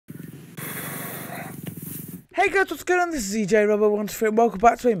Hey guys, what's going on? This is EJ Robbo13 and welcome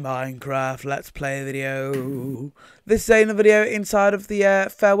back to a Minecraft Let's Play video. This is another video inside of the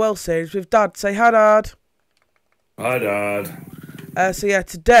farewell series with Dad. Say hi, Dad. Hi, Dad. So yeah,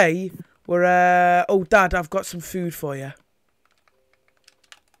 today we're oh Dad, I've got some food for you.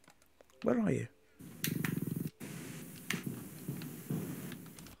 Where are you?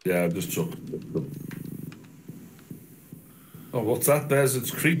 Yeah, I just took. Oh, what's that? There's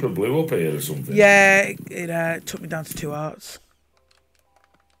a creeper blew up here or something. Yeah, it took me down to 2 hearts.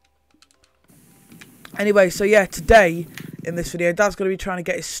 Anyway, so yeah, today in this video, Dad's going to be trying to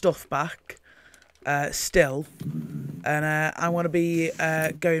get his stuff back, still, and I want to be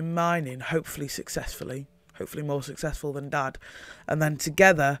going mining, hopefully successfully, hopefully more successful than Dad, and then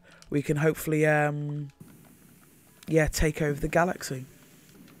together we can hopefully, yeah, take over the galaxy.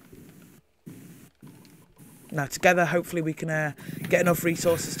 Now together, hopefully we can get enough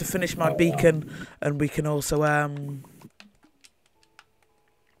resources to finish my beacon, and we can also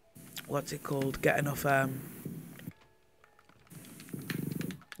what's it called? Get enough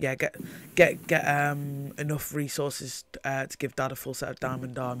yeah, get enough resources to give Dad a full set of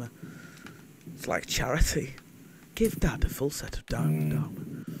diamond armor. It's like charity. Give Dad a full set of diamond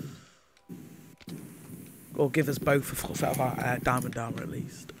armor, or give us both a full set of diamond armor at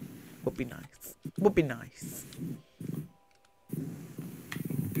least. Would be nice. Would be nice.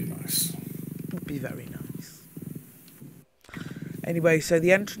 Would be nice. Would be very nice. Anyway, so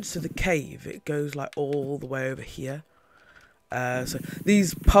the entrance to the cave, it goes like all the way over here. So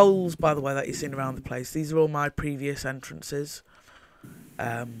these poles, by the way, that you've seen around the place, these are all my previous entrances.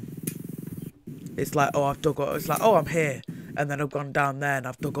 It's like, oh, I've dug up, it's like, oh, I'm here, and then I've gone down there and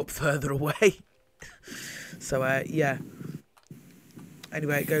I've dug up further away. So yeah.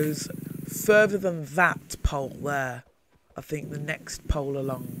 Anyway, it goes further than that pole there. I think the next pole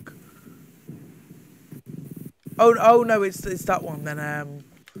along. Oh no, it's that one. Then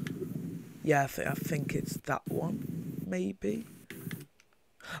yeah, I think it's that one, maybe.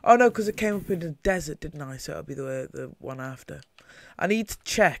 Oh no, because it came up in the desert, didn't I? So it'll be the one after. I need to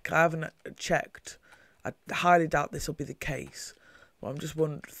check. I haven't checked. I highly doubt this will be the case. But I'm just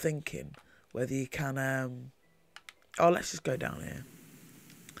thinking whether you can. Oh, let's just go down here.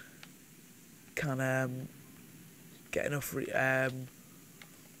 Can get enough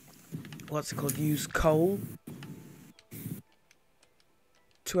what's it called, use coal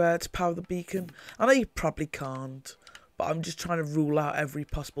to power the beacon. I know you probably can't, but I'm just trying to rule out every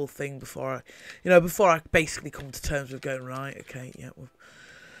possible thing before I basically come to terms with going, right, okay, yeah,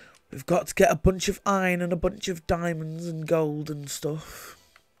 we've got to get a bunch of iron and a bunch of diamonds and gold and stuff.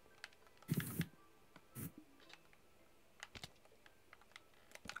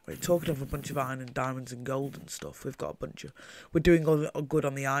 We're talking of a bunch of iron and diamonds and gold and stuff. We've got a bunch of... We're doing all good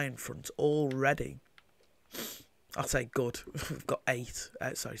on the iron front already. I'll say good. We've got 8.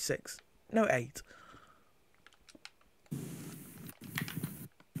 Sorry, 6. No, 8.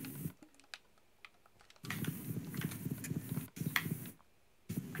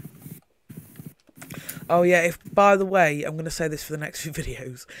 Oh, yeah, if, by the way, I'm going to say this for the next few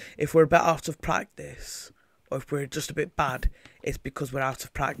videos. If we're a bit out of practice, or if we're just a bit bad, it's because we're out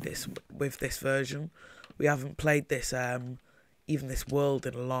of practice with this version. We haven't played this, even this world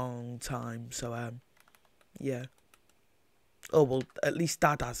in a long time. So, yeah. Oh, well, at least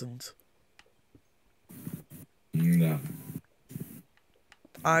Dad hasn't. No.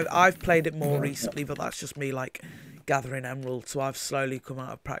 I've played it more recently, but that's just me, like, gathering emeralds. So I've slowly come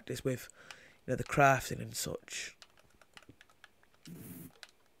out of practice with, you know, the crafting and such.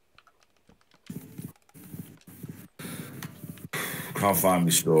 Can't find my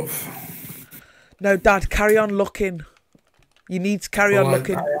stuff. No, Dad, carry on looking. You need to carry on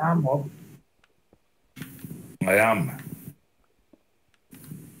looking. I am.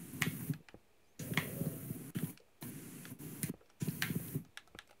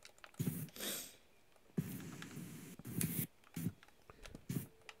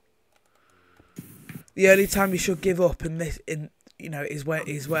 The only time you should give up is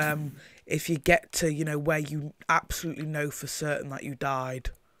where if you get to, you know, where you absolutely know for certain that you died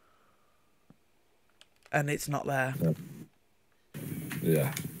and it's not there.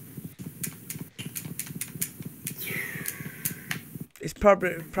 Yeah. It's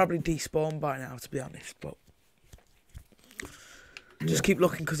probably despawned by now, to be honest, but just keep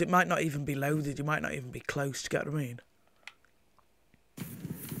looking, because it might not even be loaded. You might not even be close, to get what I mean?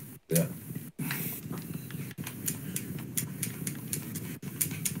 Yeah.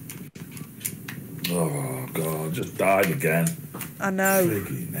 Oh God, just died again. I know.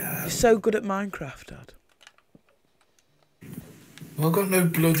 You're so good at Minecraft, Dad. I've got no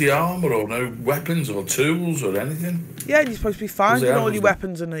bloody armour or no weapons or tools or anything. Yeah, and you're supposed to be finding all your haven't.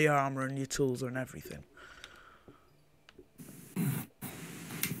 weapons and your armour and your tools and everything.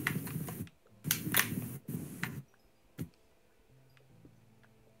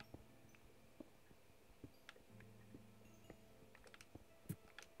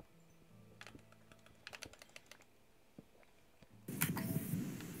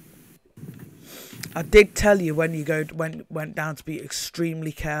 I did tell you when you went down to be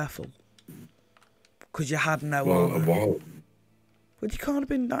extremely careful because you had no armour. Well, But you can't have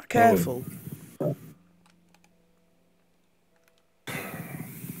been that careful.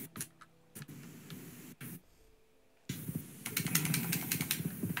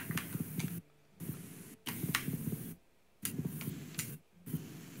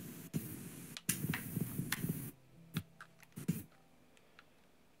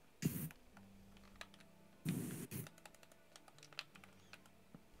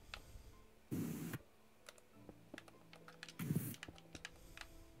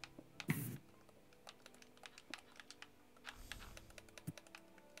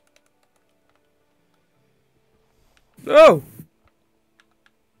 Oh!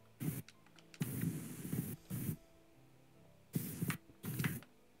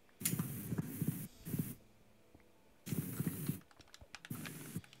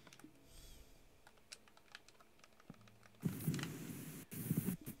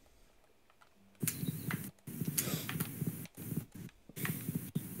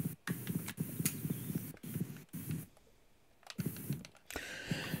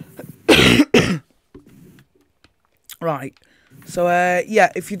 Right. So,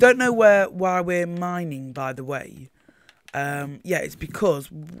 yeah, if you don't know why we're mining, by the way, yeah, it's because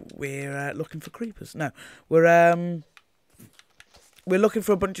we're looking for creepers. No, we're looking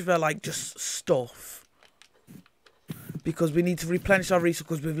for a bunch of, like, just stuff. Because we need to replenish our resources,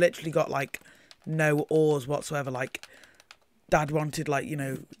 because we've literally got, like, no ores whatsoever. Like, Dad wanted, like, you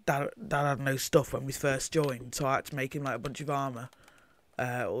know, Dad had no stuff when we first joined, so I had to make him, like, a bunch of armour,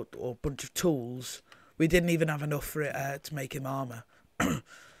 or a bunch of tools. We didn't even have enough for it to make him armour.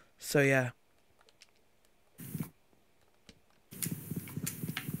 So, yeah.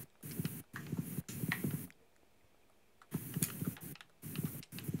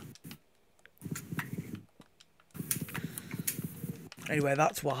 Anyway,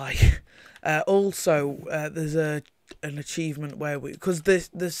 that's why. Also, there's an achievement where because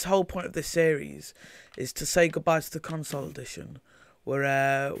this whole point of this series is to say goodbye to the console edition.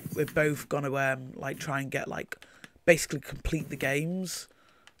 We're both gonna like try and get like basically complete the games.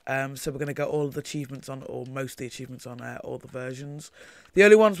 So we're gonna get all of the achievements on, or most of the achievements on all the versions. The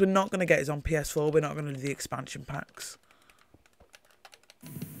only ones we're not gonna get is on PS4. We're not gonna do the expansion packs.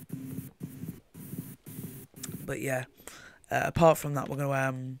 But yeah, apart from that, we're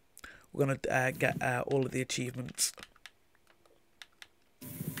gonna get all of the achievements.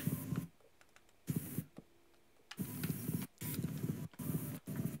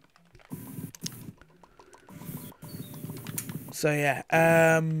 So yeah,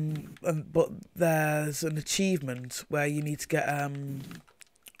 but there's an achievement where you need to get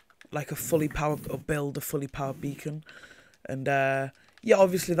like a fully powered, or build a fully powered beacon, and yeah,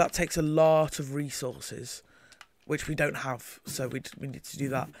 obviously that takes a lot of resources, which we don't have, so we need to do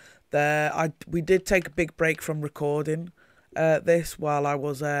that. We did take a big break from recording this while I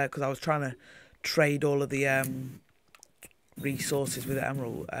was because I was trying to trade all of the resources with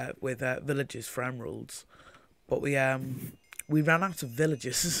villagers for emeralds, but we ran out of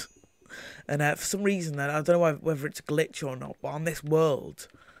villagers, and for some reason, I don't know whether it's a glitch or not, but on this world,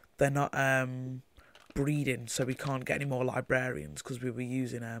 they're not breeding, so we can't get any more librarians because we were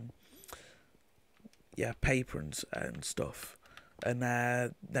using yeah, paper and stuff, and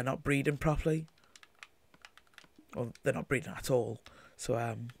they're not breeding properly, or they're not breeding at all. So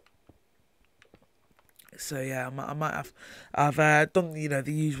yeah, I might have I've done, you know,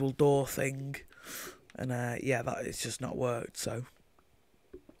 the usual door thing. And yeah, that it's just not worked. So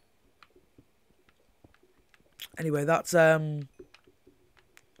anyway, that's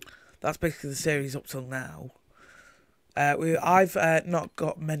basically the series up till now. I've not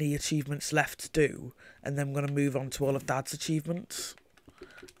got many achievements left to do, and then I'm going to move on to all of Dad's achievements.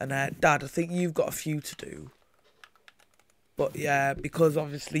 And Dad, I think you've got a few to do. But yeah, because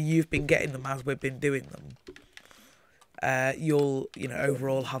obviously you've been getting them as we've been doing them. You'll, you know,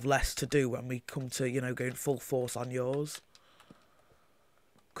 overall have less to do when we come to, you know, going full force on yours.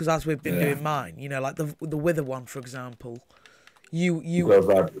 Because as we've been doing mine, you know, like the Wither one, for example, I've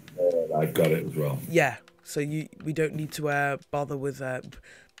got it as well. Yeah, so we don't need to bother with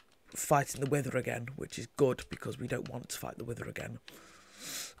fighting the Wither again, which is good because we don't want to fight the Wither again.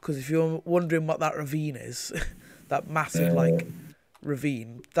 Because if you're wondering what that ravine is, that massive like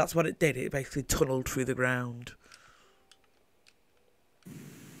ravine, that's what it did. It basically tunnelled through the ground.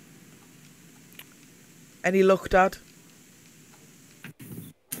 Any luck, Dad?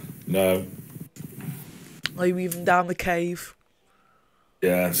 No. Are you even down the cave?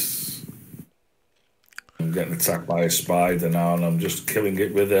 Yes. I'm getting attacked by a spider now, and I'm just killing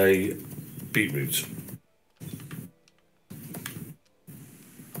it with a beetroot.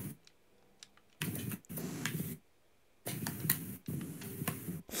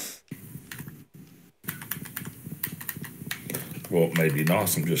 Well, maybe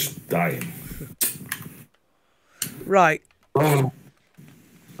not. I'm just dying. Right. Oh.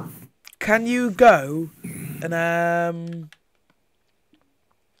 Can you go and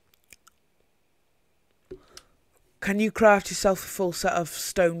can you craft yourself a full set of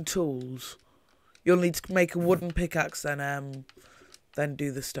stone tools? You'll need to make a wooden pickaxe, then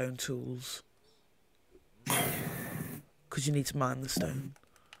do the stone tools. Because you need to mine the stone.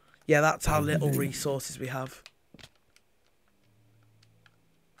 Yeah, that's how little resources we have.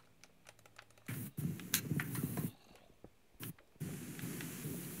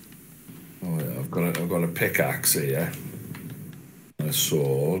 Oh, yeah, I've got a pickaxe here, and a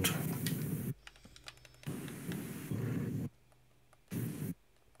sword.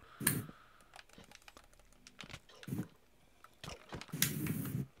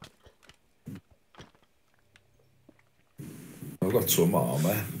 I've got some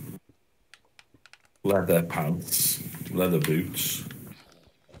armour, leather pants, leather boots,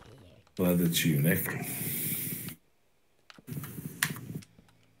 leather tunic.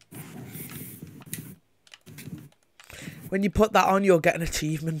 When you put that on, you'll get an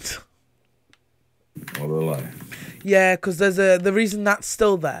achievement. What will I? Yeah, because there's the reason that's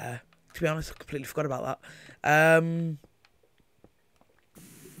still there. To be honest, I completely forgot about that.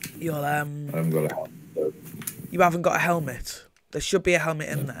 You'll I haven't got a helmet. You haven't got a helmet. There should be a helmet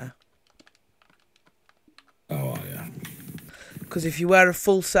in there. Oh, yeah. Because if you wear a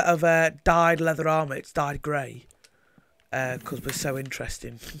full set of dyed leather armour, it's dyed grey. Because we're so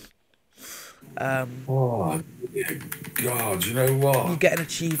interesting. Oh, yeah, God, you know what? You get an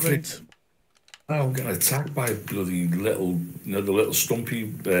achievement. I'm getting attacked by a bloody little, you know, the little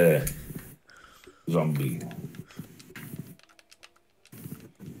stumpy zombie.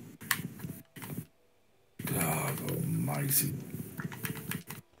 God almighty.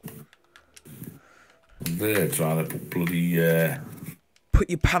 I'm there trying to put bloody, Put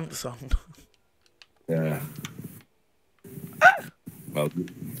your pants on. yeah. Well,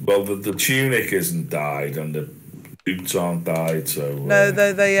 the tunic isn't dyed and the boots aren't dyed, so... No,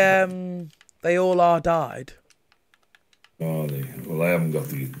 they all are dyed. Are they? Well, I haven't got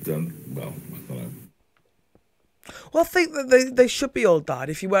the... Well, I don't know. Well, I think that they should be all dyed.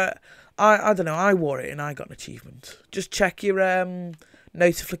 If you wear... I don't know, I wore it and I got an achievement. Just check your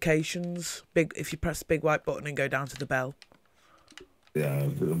notifications. If you press the big white button and go down to the bell. Yeah,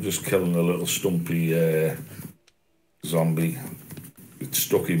 I'm just killing a little stumpy zombie. It's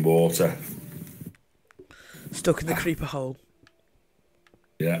stuck in water. Stuck in the creeper hole.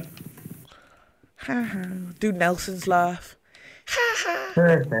 Yeah. Ha ha. Do Nelson's laugh. Ha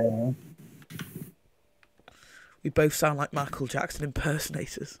ha. We both sound like Michael Jackson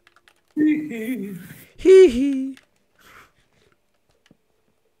impersonators. Hee hee.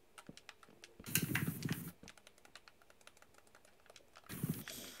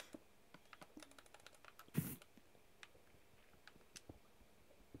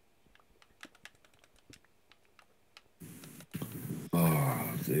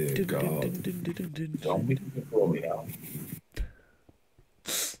 Oh, dear God. Zombie before me now.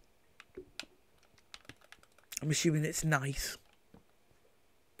 I'm assuming it's nice.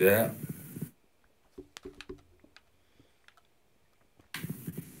 Yeah.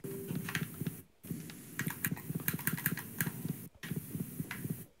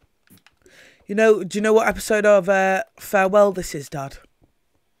 Do you know what episode of Farewell this is, Dad?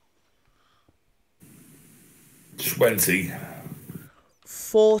 20.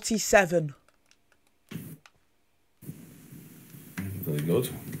 47. Very good.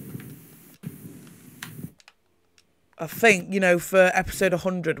 I think, for episode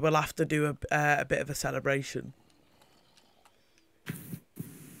 100, we'll have to do a bit of a celebration.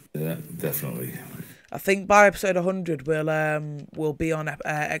 Yeah, definitely. I think by episode 100, we'll be on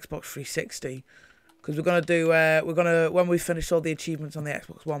Xbox 360 because we're gonna do when we finish all the achievements on the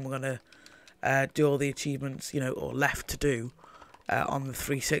Xbox One, we're gonna do all the achievements or left to do on the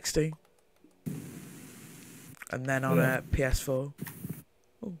 360, and then on PS4.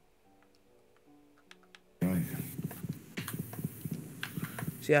 Ooh.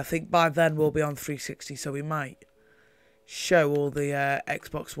 So yeah, I think by then we'll be on 360, so we might show all the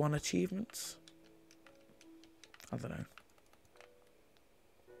Xbox One achievements. I don't know.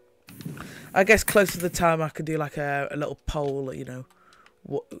 I guess close to the time I could do like a little poll,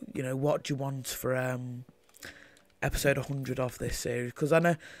 what do you want for episode 100 of this series? Because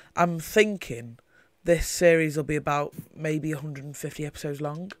I'm thinking this series will be about maybe 150 episodes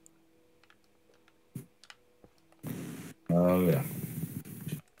long. Oh yeah.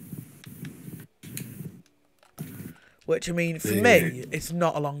 Which, I mean, for me, it's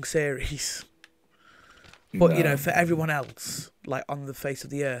not a long series. But, No. for everyone else, like, on the face of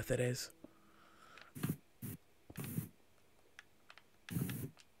the earth, it is.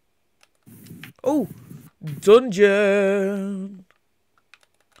 Oh! Dungeon!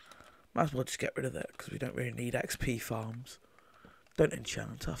 Might as well just get rid of it, because we don't really need XP farms. Don't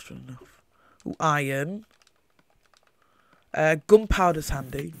enchant after enough. Ooh, iron. Gunpowder's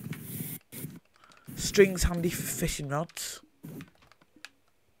handy. String's handy for fishing rods.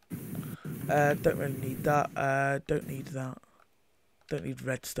 Don't really need that. Don't need that. Don't need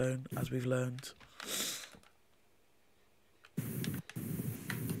redstone, as we've learned.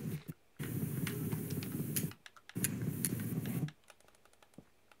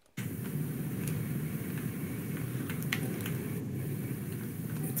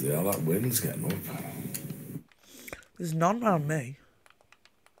 Yeah, that wind's getting up. There's none around me.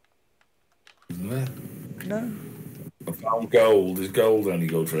 Isn't there? No. I found gold. Is gold any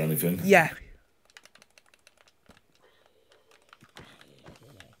good for anything? Yeah.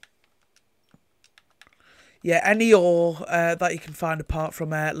 Yeah, any ore that you can find apart from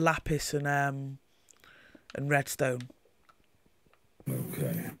lapis and redstone.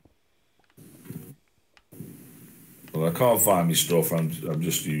 Okay. Well, I can't find my stuff. I'm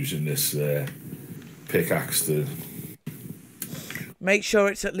just using this pickaxe to... Make sure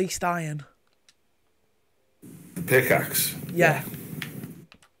it's at least iron. The pickaxe? Yeah.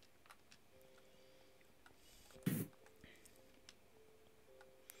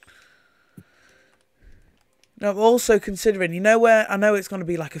 Now, I'm also considering, where I know it's going to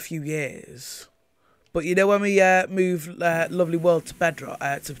be like a few years, but when we move Lovely World to Bedrock,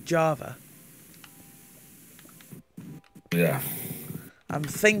 to Java. Yeah. I'm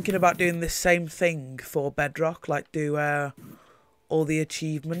thinking about doing this same thing for Bedrock, like do all the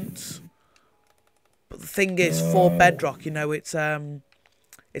achievements. But the thing is, for Bedrock, it's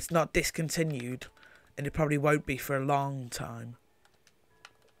not discontinued, and it probably won't be for a long time.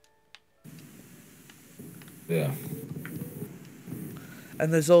 Yeah.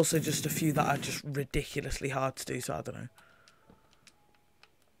 And there's also just a few that are just ridiculously hard to do, so I don't know.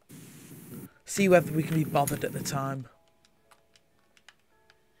 See whether we can be bothered at the time.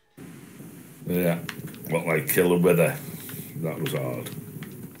 Yeah. What, like Kill a Wither? That was hard.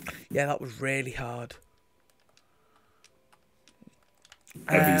 Yeah, that was really hard.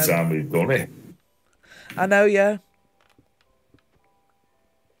 Every time we've done it. I know, yeah.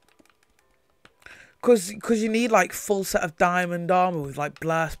 Because you need, like, full set of diamond armour with, like,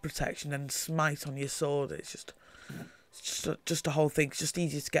 blast protection and smite on your sword. It's just a whole thing. It's just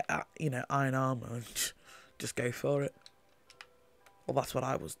easier to get, iron armour and just go for it. Well, that's what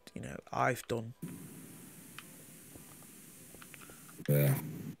I've done. Yeah.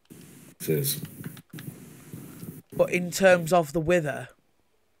 It is. But in terms of the Wither,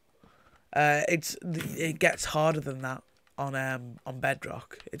 it gets harder than that on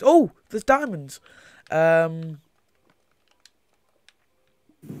Bedrock. There's diamonds. Yeah,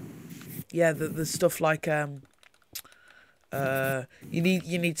 there's stuff like you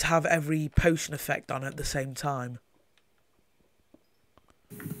need to have every potion effect on at the same time.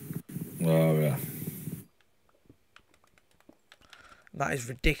 Oh yeah. That is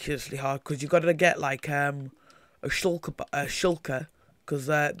ridiculously hard because you've got to get like a shulker because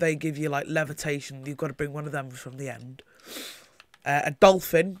they give you like levitation. You've got to bring one of them from the end. A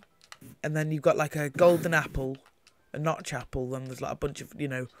dolphin, and then you've got like a golden apple, a notch apple, and there's like a bunch of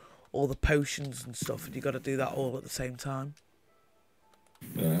all the potions and stuff, and you've got to do that all at the same time.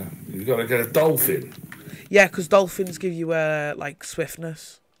 Yeah, you've got to get a dolphin. Yeah, because dolphins give you like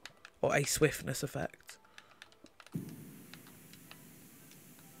swiftness, or a swiftness effect.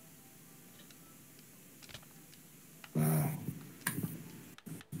 Wow.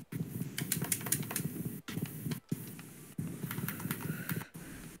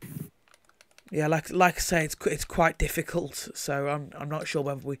 Yeah, like I say, it's quite difficult. So I'm not sure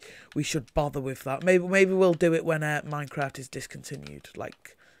whether we should bother with that. Maybe we'll do it when Minecraft is discontinued,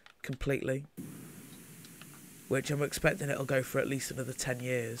 like completely. Which I'm expecting it'll go for at least another 10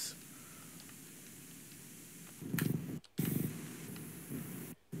 years.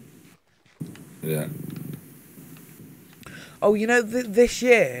 Yeah. Oh, you know, this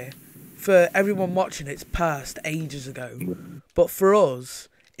year, for everyone watching, it's passed ages ago. But for us,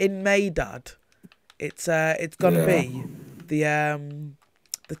 in May, Dad, it's gonna Yeah. be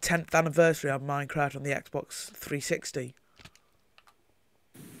the 10th anniversary of Minecraft on the Xbox 360.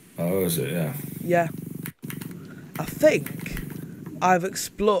 Oh, is it? Yeah. Yeah, I think I've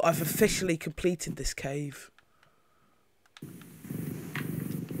officially completed this cave. Oh,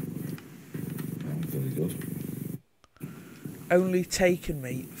 very good. Only taken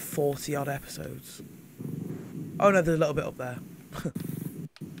me 40 odd episodes. Oh no, there's a little bit up there.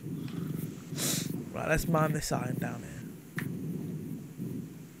 Right, let's mine this iron down here.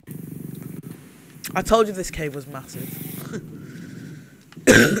 I told you this cave was massive.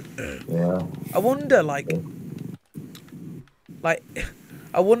 Yeah. I wonder, like,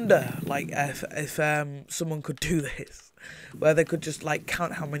 if someone could do this, where they could just like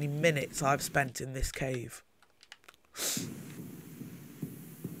count how many minutes I've spent in this cave.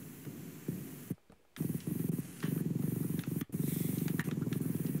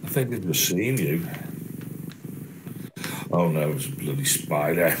 I think they've just seen you. Oh no, it's a bloody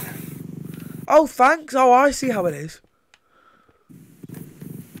spider. Oh, thanks. Oh, I see how it is.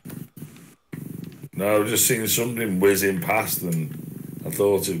 No, I've just seen something whizzing past and I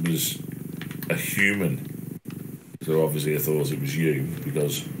thought it was a human. So obviously I thought it was you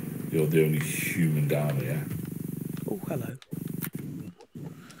because you're the only human down here. Oh, hello.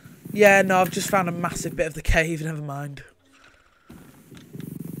 Yeah, no, I've just found a massive bit of the cave. Never mind.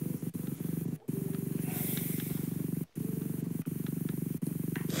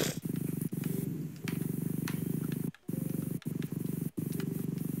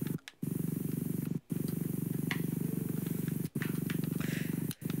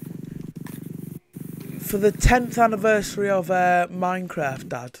 For the 10th anniversary of Minecraft,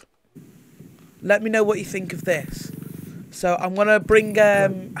 Dad, let me know what you think of this. So I'm going to bring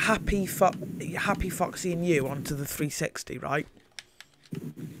Happy Foxy and you onto the 360, right?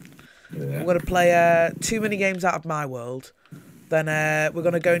 Yeah. We're going to play 2 mini games out of my world. Then we're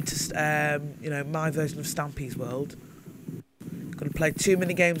going to go into my version of Stampy's world. Going to play 2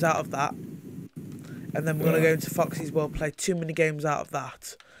 mini games out of that. And then we're going to go into Foxy's world, play 2 mini games out of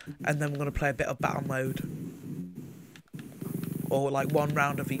that. And then we're going to play a bit of battle mode. Or like 1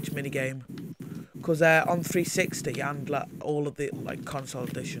 round of each mini game. Because on 360 and like, all of the like console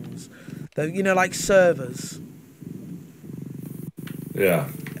editions, like servers. Yeah.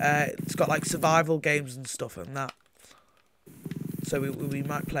 It's got like survival games and stuff and that. So we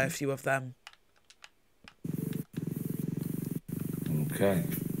might play a few of them. Okay.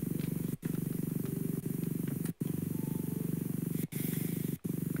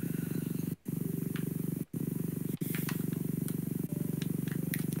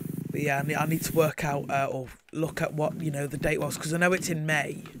 But yeah, I need to work out or look at what the date was, because I know it's in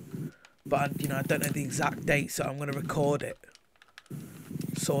May, but I don't know the exact date, so I'm going to record it.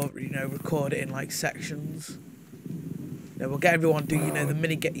 So record it in like sections. We'll get everyone do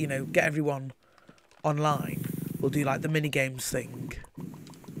the get everyone online. We'll do like the mini games thing.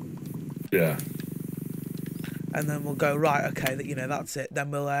 Yeah. And then we'll go right. Okay, that's it.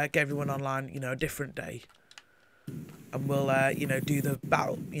 Then we'll get everyone online. A different day. And we'll do the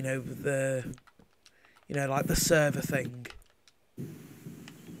battle. Like the server thing.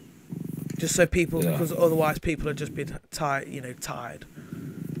 Just so people, because otherwise people have just been tired.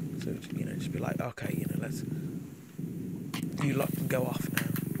 So just be like, okay, you lot can go off now.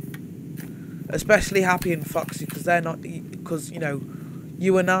 Especially Happy and Foxy, because they're not, because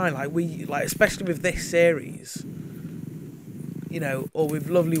you and I especially with this series, or with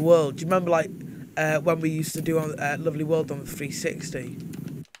Lovely World. Do you remember when we used to do Lovely World on the 360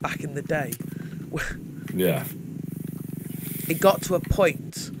 back in the day? Yeah. It got to a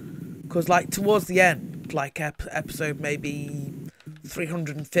point, because towards the end, episode maybe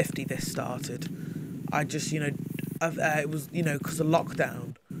 350 this started, I just it was because of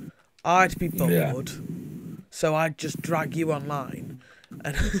lockdown, I'd be bored, so I'd just drag you online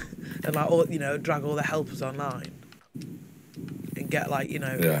and and drag all the helpers online and get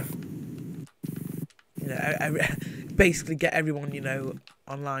basically get everyone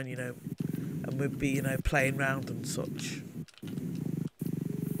online and we'd be playing round and such.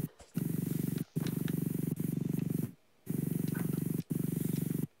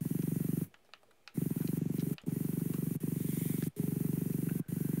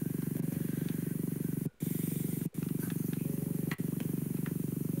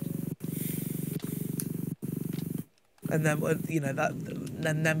 And then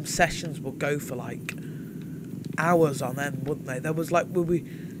then them sessions will go for hours on end, wouldn't they? There was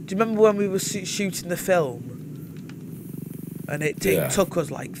do you Do you remember when we were shooting the film? And it took us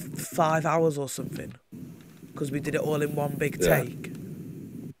like 5 hours or something. Because we did it all in one big take.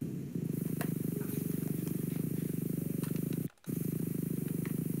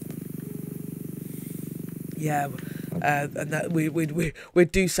 Yeah. And that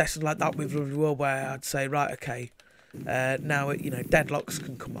we'd do sessions like that with Lovely World where I'd say, right, okay, now, Deadlocks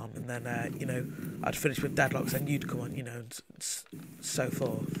can come on. And then, I'd finish with Deadlocks and you'd come on, and so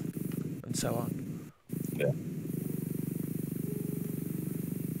forth and so on. Yeah.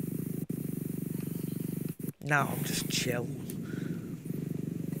 Now I'm just chill.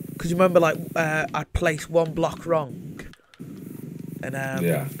 Because you remember, like, I'd place one block wrong. And,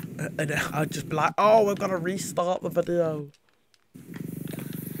 and I'd just be like, oh, we've got to restart the video.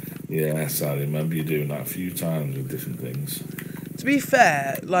 Yes, I remember you doing that a few times with different things. To be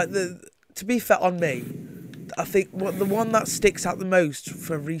fair, on me, I think the one that sticks out the most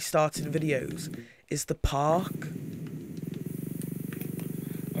for restarting videos is the park.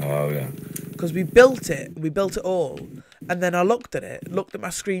 Oh, yeah. Because we built it all, and then I looked at my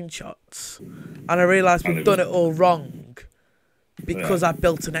screenshots, and I realised we've done it all wrong because I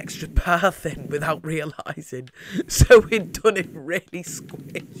built an extra path in without realising. So we'd done it really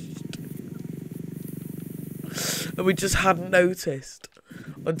squished, and we just hadn't noticed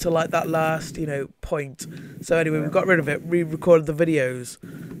until like that last, point. So anyway, we got rid of it, re-recorded the videos.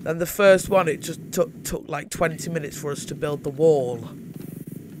 Then the first one, it just took like 20 minutes for us to build the wall.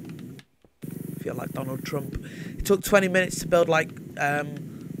 I feel like Donald Trump. It took 20 minutes to build like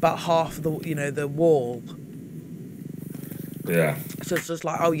about half of the the wall. Yeah. So it's just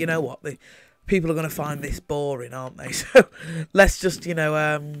like, oh, you know what? The people are going to find this boring, aren't they? So let's just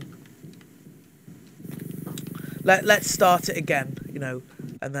let's start it again,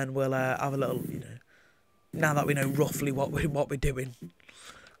 and then we'll have a little, now that we know roughly what we're doing.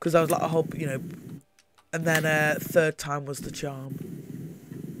 Because I was like, I hope, and then third time was the charm.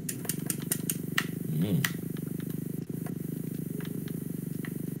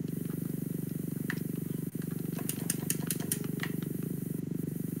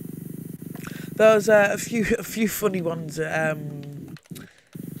 There was a few funny ones in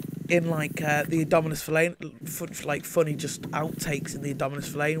like the Adominus Verlaine, like funny just outtakes in the Adominus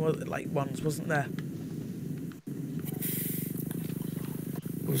Verlaine ones, wasn't there?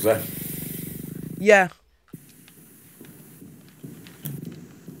 Was there? Yeah.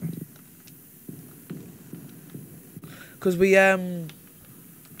 Because we oh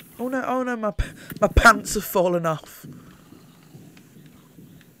no, my pants have fallen off.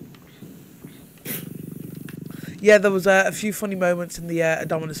 Yeah, there was a few funny moments in the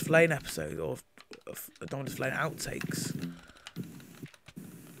Adominus Verlaine episode, or Adominus Verlaine outtakes.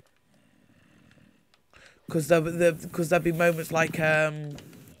 Because there'd be moments like I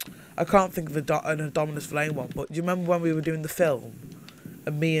can't think of an Adominus Verlaine one, but do you remember when we were doing the film,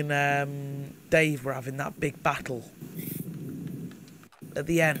 and me and Dave were having that big battle at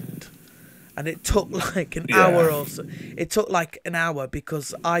the end, and it took like an hour or so. It took like an hour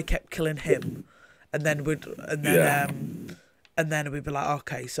because I kept killing him. And then we'd be like,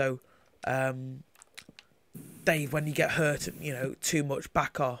 okay, so, Dave, when you get hurt, too much,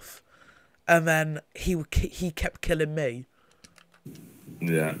 back off. And then he kept killing me.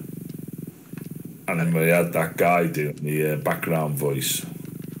 Yeah. And then we had that guy doing the background voice.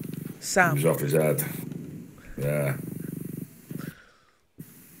 Sam. He was off his head. Yeah.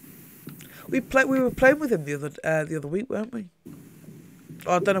 We were playing with him the other week, weren't we?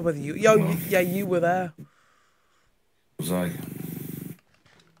 Oh, I don't know whether you... you were there. Was I?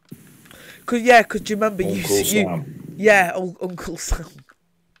 Because you remember Uncle Sam. Yeah, Uncle Sam.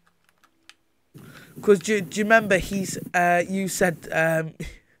 Because do you remember you said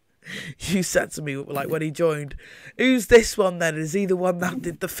you said to me, like, when he joined, who's this one then? Is he the one that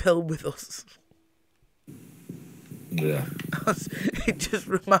did the film with us? Yeah. It just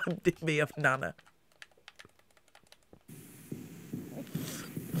reminded me of Nana.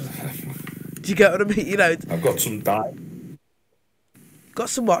 Do you get what I mean? I've got some Got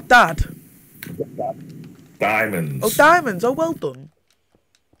some what, Dad? Diamonds. Oh, diamonds. Oh, well done.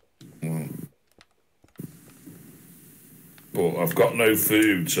 But I've got no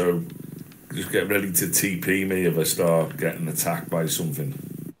food, so just get ready to TP me if I start getting attacked by something.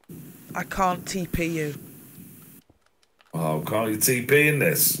 I can't TP you. Oh, can't you TP in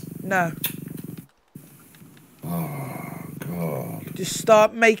this? No. Oh, God. Just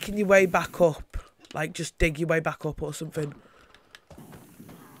start making your way back up. Like, just dig your way back up or something.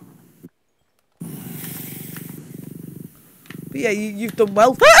 But yeah, you've done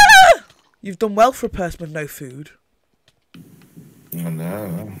well. You've done well for a person with no food. I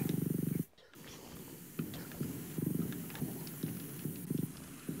know.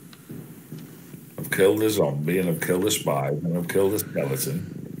 I've killed a zombie and I've killed a spider and I've killed a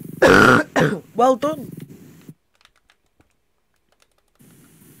skeleton. Well done.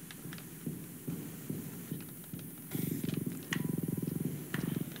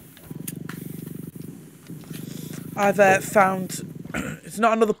 I've found it's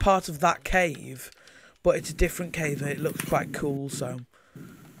not another part of that cave, but it's a different cave and it looks quite cool. So,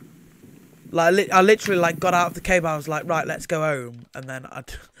 like, I literally like got out of the cave. I was like, right, let's go home, and then I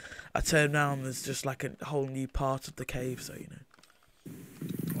turned around. And there's just like a whole new part of the cave. So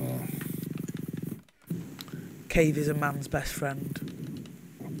cave is a man's best friend.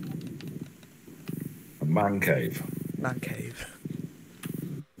 A man cave. Man cave.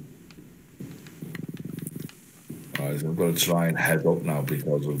 Right, so I've got to try and head up now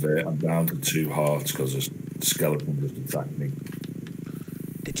because of it. I'm down to 2 hearts because a skeleton just attacked me.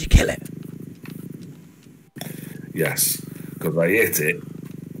 Did you kill it? Yes, because I hit it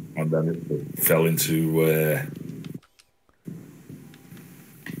and then it fell into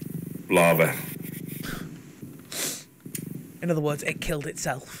lava. In other words, it killed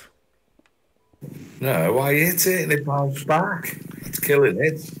itself. No, I hit it and it bounced back. It's killing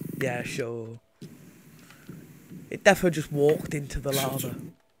it. Yeah, sure. It definitely just walked into the lava.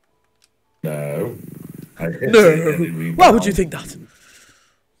 No. I hit No. it and it rebounded. Why would you think that?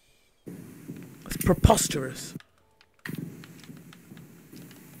 It's preposterous.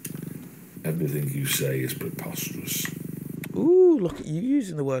 Everything you say is preposterous. Ooh, look at you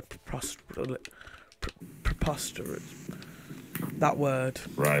using the word preposterous. That word.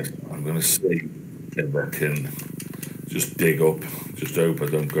 Right, I'm going to see if I can just dig up. Just hope I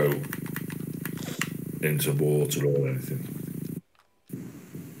don't go into water or anything.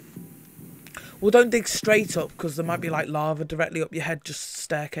 Well, don't dig straight up because there might be like lava directly up your head. Just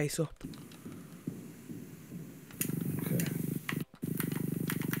staircase up. Okay.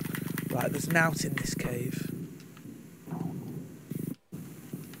 Right, there's knout in this cave.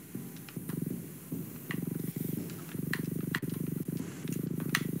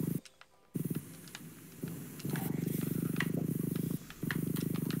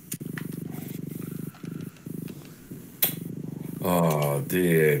 Oh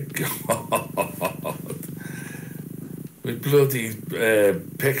dear God. My bloody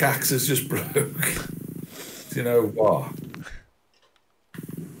pickaxes just broke. Do you know what?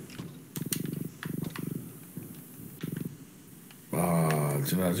 Oh,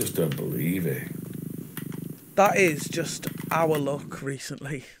 do you know, I just don't believe it. That is just our luck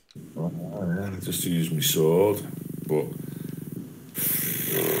recently. Oh, yeah, I just used my sword, but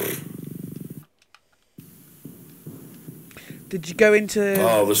Did you go into...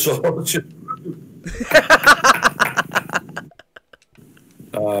 oh, the sword just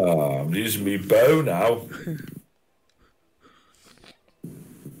I'm using my bow now.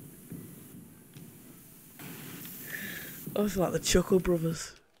 Oh, it's like the Chuckle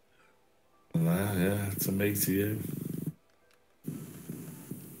Brothers. Yeah, it's a me to you.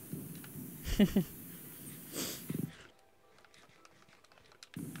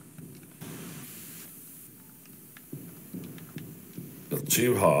 Got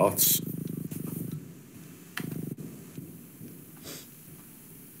 2 hearts.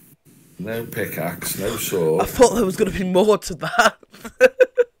 No pickaxe, no I sword. thought there was going to be more to that.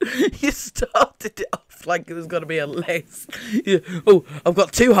 You started it off like it was going to be a list. Oh, I've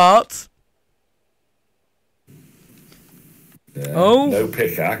got 2 hearts. Yeah, Oh. no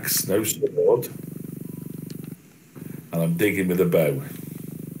pickaxe, no sword. And I'm digging with a bow.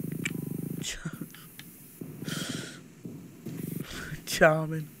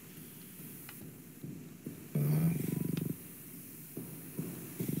 Charming.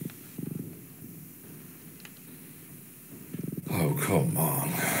 Oh, come on.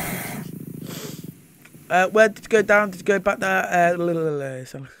 Where did you go down? Did you go back there?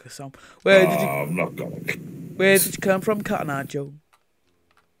 Sound like a song. Where did you? I'm not gonna. Where did you come from, Cotton Eye Joe?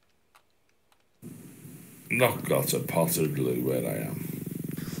 Not got a pot of glue where I am.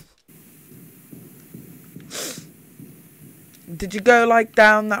 Did you go like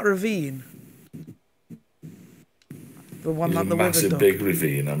down that ravine? The one There's that a the river massive dug? big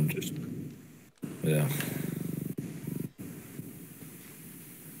ravine. I'm just. Yeah.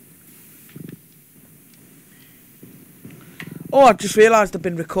 Oh, I just realised I've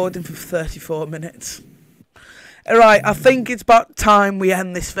been recording for 34 minutes. Alright, I think it's about time we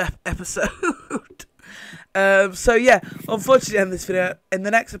end this episode. So yeah, unfortunately, end this video. In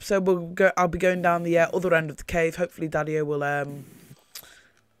the next episode, I'll be going down the other end of the cave. Hopefully, Daddy will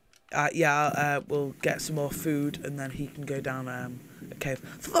we'll get some more food and then he can go down a cave.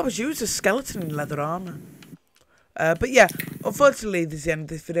 I thought that was you as a skeleton in leather armour. But yeah, unfortunately, this is the end of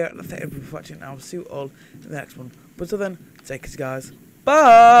this video. I thank everybody for watching. I'll see you all in the next one. But until then, take care, guys.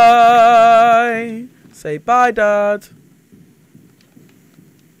 Bye. Say bye, Dad.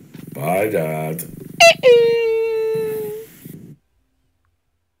 Bye, Dad.